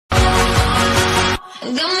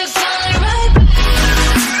Got me falling right back.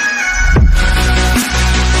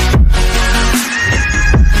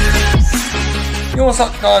 Yo, what's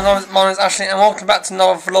up guys, my name is Ashley and welcome back to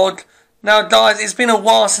another vlog. Now guys, it's been a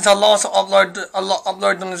while since I last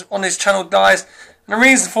uploaded on this channel guys. And the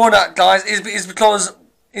reason for that guys is because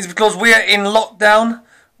we are in lockdown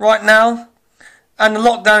right now. And the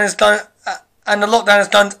lockdown is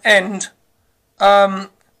going to end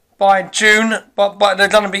by June, but they're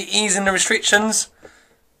going to be easing the restrictions.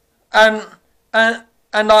 And I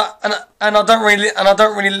don't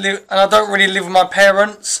really live with my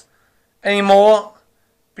parents anymore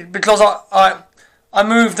because I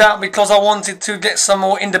moved out because I wanted to get some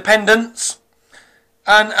more independence,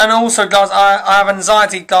 and also guys I have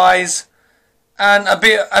anxiety guys, and a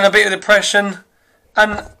bit of depression,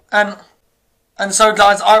 and so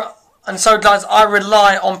guys I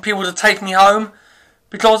rely on people to take me home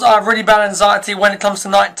because I have really bad anxiety when it comes to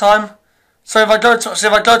night time. So if I go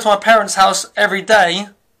to my parents' house every day,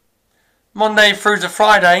 Monday through to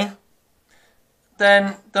Friday,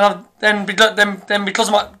 then because there's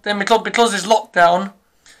lockdown,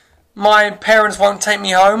 my parents won't take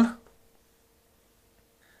me home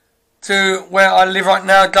to where I live right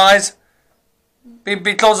now, guys.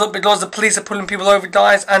 Because the police are pulling people over,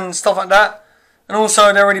 guys, and stuff like that, and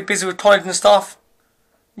also they're already busy with college and stuff.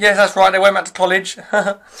 Yes, that's right, they went back to college.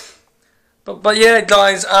 but yeah,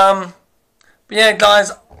 guys.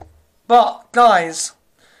 But guys,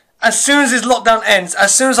 as soon as this lockdown ends,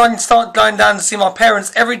 as soon as I can start going down to see my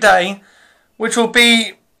parents every day, which will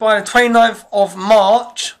be by the 29th of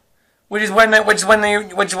March, which is when they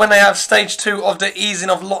have stage 2 of the easing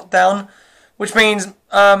of lockdown, which means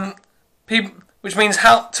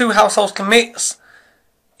two households can mix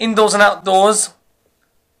indoors and outdoors,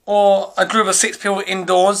 or a group of 6 people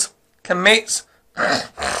indoors can mix.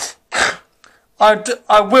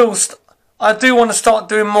 I do want to start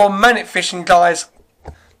doing more magnet fishing, guys.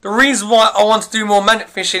 The reason why I want to do more magnet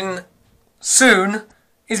fishing soon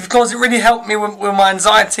is because it really helped me with my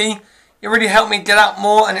anxiety. It really helped me get out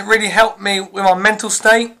more, and it really helped me with my mental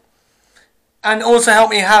state, and also helped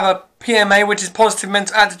me have a PMA, which is positive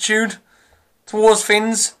mental attitude towards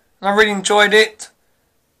things. And I really enjoyed it,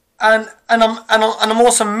 and I'm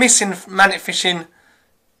also missing magnet fishing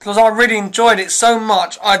because I really enjoyed it so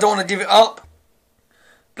much. I don't want to give it up.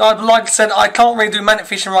 Guys, like I said, I can't really do magnet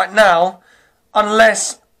fishing right now until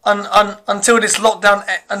this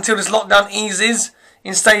lockdown eases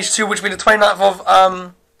in stage 2, which will be the 29th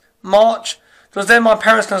of March. Because then my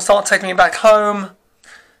parents can start taking me back home,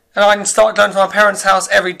 and I can start going to my parents' house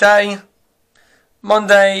every day,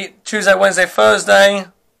 Monday, Tuesday, Wednesday, Thursday,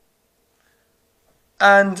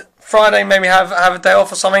 and Friday maybe have a day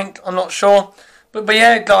off or something. I'm not sure, but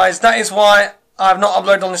yeah, guys, that is why I have not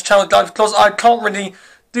uploaded on this channel, guys, because I can't really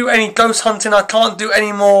do any ghost hunting. I can't do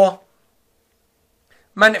any more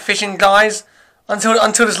magnet fishing, guys, until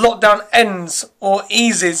this lockdown ends or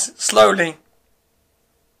eases slowly.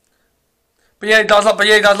 But yeah, guys, like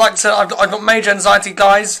I said, I've got major anxiety,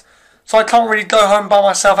 guys, so I can't really go home by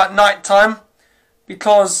myself at night time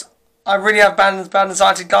because I really have bad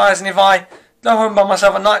anxiety, guys. And if I go home by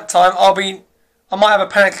myself at night time, I might have a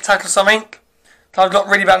panic attack or something. So I've got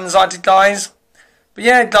really bad anxiety, guys. But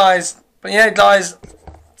yeah, guys.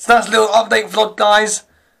 So that's a little update vlog, guys.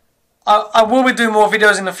 I will be doing more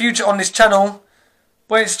videos in the future on this channel,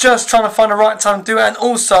 but it's just trying to find the right time to do it, and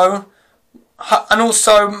also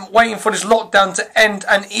waiting for this lockdown to end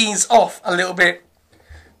and ease off a little bit.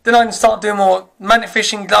 Then I can start doing more magnet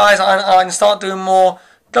fishing, guys. I can start doing more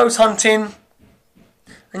ghost hunting.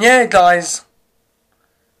 And yeah, guys.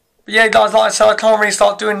 But yeah, guys, like I said, I can't really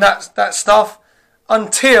start doing that stuff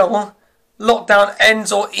until lockdown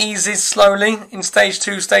ends or eases slowly in stage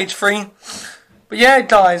 2, stage 3. But yeah,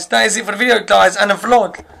 guys, that is it for the video, guys, and the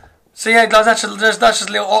vlog. So yeah, guys, that's just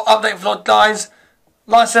a little update vlog, guys.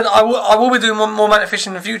 Like I said, I will be doing more magnet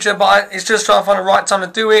fishing in the future, but it's just trying to find the right time to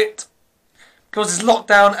do it because it's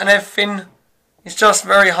lockdown and everything. It's just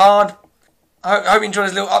very hard. I hope you enjoyed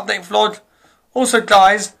this little update vlog. Also,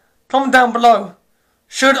 guys, comment down below.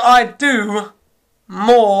 Should I do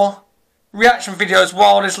more reaction videos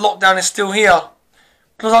while this lockdown is still here?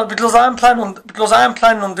 Because I am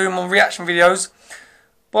planning on doing more reaction videos.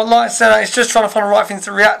 But like I said, it's just trying to find the right things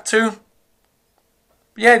to react to.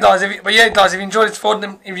 But yeah, guys, if you enjoyed this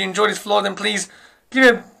vlog, then please give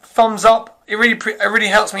it a thumbs up. It really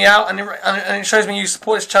helps me out, and it shows me you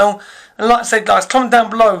support this channel. And like I said, guys, comment down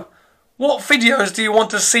below, what videos do you want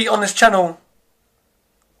to see on this channel?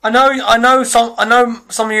 I know some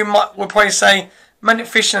of you will probably say magnet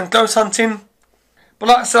fishing and ghost hunting, but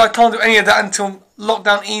like I said, I can't do any of that until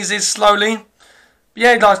lockdown eases slowly. But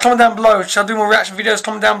yeah, guys, comment down below. Shall I do more reaction videos?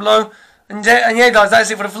 Comment down below. And yeah, guys, that's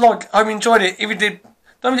it for the vlog. I hope you enjoyed it. If you did,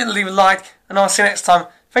 don't forget to leave a like, and I'll see you next time.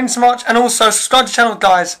 Thank you so much, and also subscribe to the channel,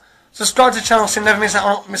 guys. Subscribe to the channel so you never miss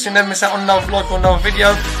out on another vlog or another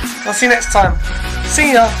video. I'll see you next time.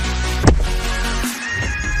 See ya.